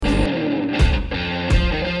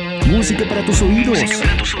Música para tus oídos.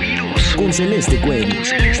 Con Celeste Cuen.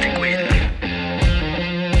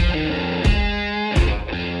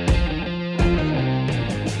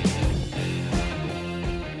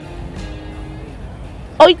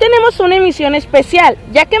 Hoy tenemos una emisión especial,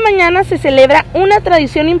 ya que mañana se celebra una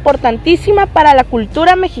tradición importantísima para la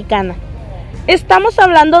cultura mexicana. Estamos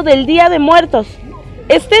hablando del Día de Muertos.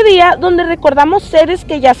 Este día donde recordamos seres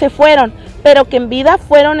que ya se fueron, pero que en vida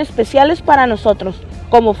fueron especiales para nosotros,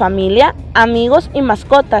 como familia, amigos y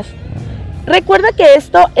mascotas. Recuerda que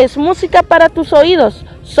esto es música para tus oídos,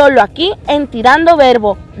 solo aquí en Tirando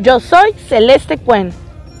Verbo. Yo soy Celeste Cuen.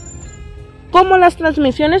 Como las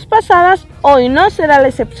transmisiones pasadas, hoy no será la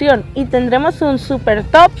excepción y tendremos un super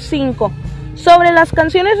top 5 sobre las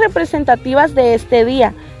canciones representativas de este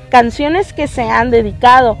día, canciones que se han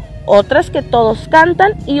dedicado, otras que todos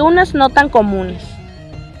cantan y unas no tan comunes.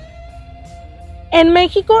 En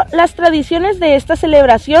México, las tradiciones de esta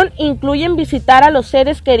celebración incluyen visitar a los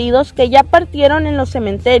seres queridos que ya partieron en los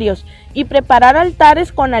cementerios y preparar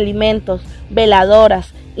altares con alimentos,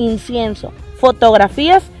 veladoras, incienso,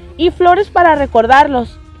 fotografías y flores para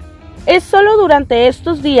recordarlos. Es solo durante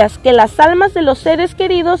estos días que las almas de los seres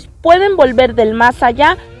queridos pueden volver del más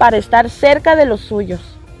allá para estar cerca de los suyos.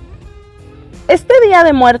 Este Día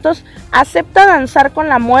de Muertos acepta danzar con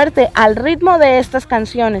la muerte al ritmo de estas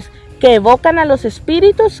canciones que evocan a los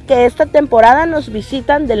espíritus que esta temporada nos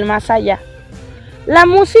visitan del más allá. La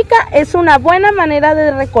música es una buena manera de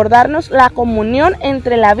recordarnos la comunión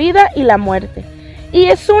entre la vida y la muerte, y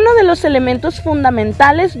es uno de los elementos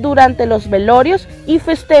fundamentales durante los velorios y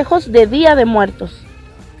festejos de Día de Muertos.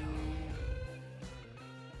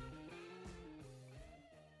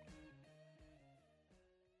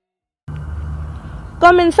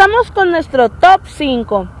 Comenzamos con nuestro top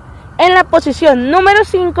 5. En la posición número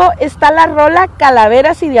 5 está la rola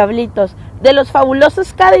Calaveras y Diablitos de los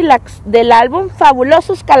Fabulosos Cadillacs del álbum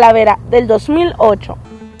Fabulosos Calavera del 2008.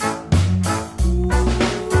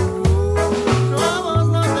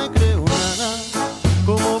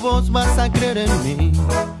 Vas a creer en mí,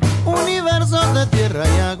 universos de tierra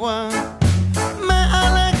y agua me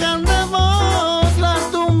alejan de vos. Las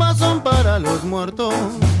tumbas son para los muertos,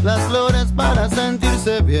 las flores para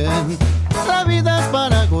sentirse bien. La vida es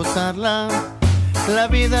para gozarla, la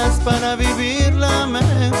vida es para vivirla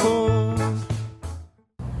mejor.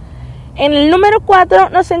 En el número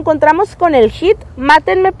 4 nos encontramos con el hit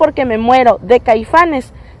Mátenme porque me muero de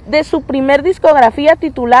Caifanes, de su primer discografía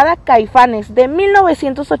titulada Caifanes, de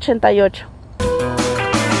 1988.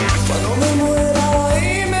 Cuando me muera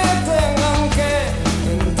y me tengan que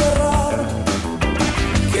enterrar,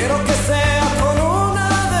 quiero que sea con una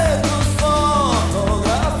de tus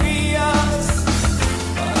fotografías,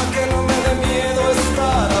 para que no me dé miedo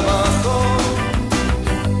estar abajo,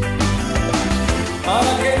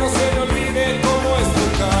 para que no se me olvide cómo es tu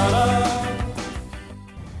cara.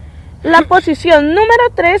 La posición número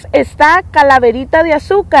 3 está Calaverita de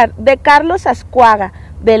Azúcar de Carlos Ascuaga,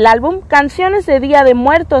 del álbum Canciones de Día de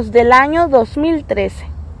Muertos del año 2013.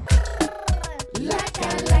 La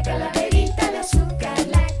calaverita de azúcar,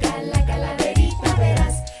 la calaverita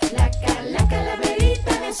verás, la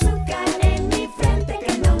calaverita de azúcar en mi frente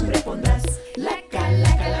qué nombre pondrás. La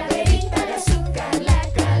calaverita de azúcar, la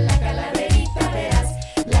calaverita verás,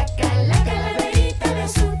 la calaverita de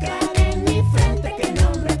azúcar en mi frente qué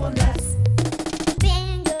nombre pondrás.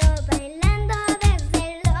 Vengo bailando desde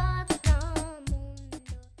el otro mundo.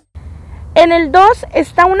 En el 2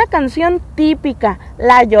 está una canción típica,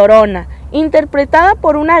 La Llorona, interpretada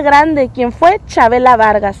por una grande, quien fue Chabela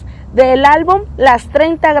Vargas, del álbum Las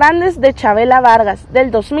 30 Grandes de Chabela Vargas, del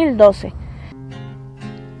 2012.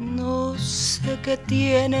 No sé qué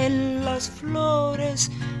tienen las flores,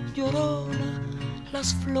 Llorona,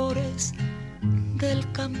 las flores del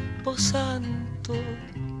Camposanto.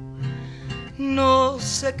 No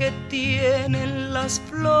sé qué tienen las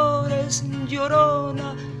flores,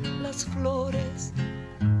 Llorona, las flores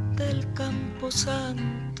del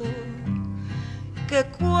Camposanto, que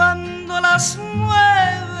cuando las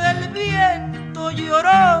mueve el viento,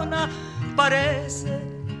 Llorona, parece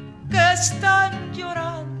que están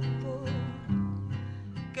llorando,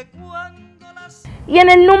 que cuando las... Y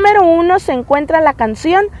en el número 1 se encuentra la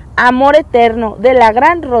canción Amor Eterno de la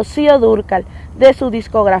gran Rocío Dúrcal, de su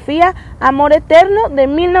discografía Amor Eterno de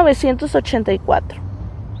 1984.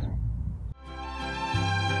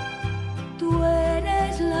 Tú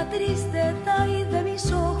eres la tristeza y de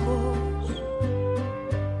mis ojos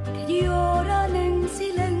que lloran en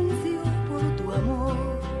silencio por tu amor.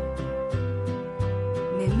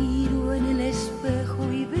 Me miro en el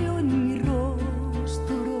espejo y veo en mi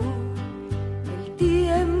rostro el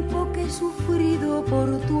tiempo que he sufrido sufro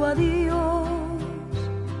por tu adiós.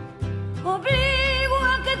 Obligo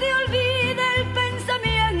a que te olvide el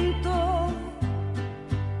pensamiento,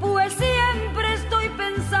 pues siempre estoy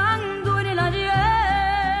pensando en el ayer.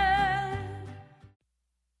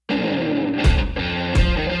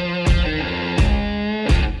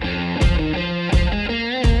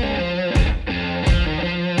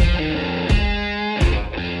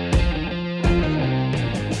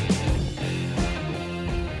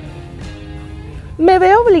 Me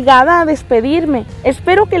veo obligada a despedirme.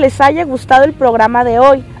 Espero que les haya gustado el programa de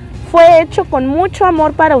hoy. Fue hecho con mucho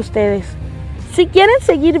amor para ustedes. Si quieren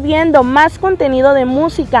seguir viendo más contenido de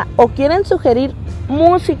música o quieren sugerir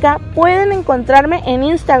música, pueden encontrarme en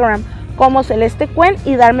Instagram como Celeste Cuen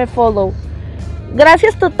y darme follow.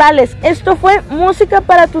 Gracias totales. Esto fue Música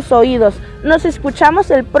para tus oídos. Nos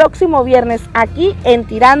escuchamos el próximo viernes aquí en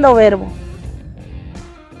Tirando Verbo.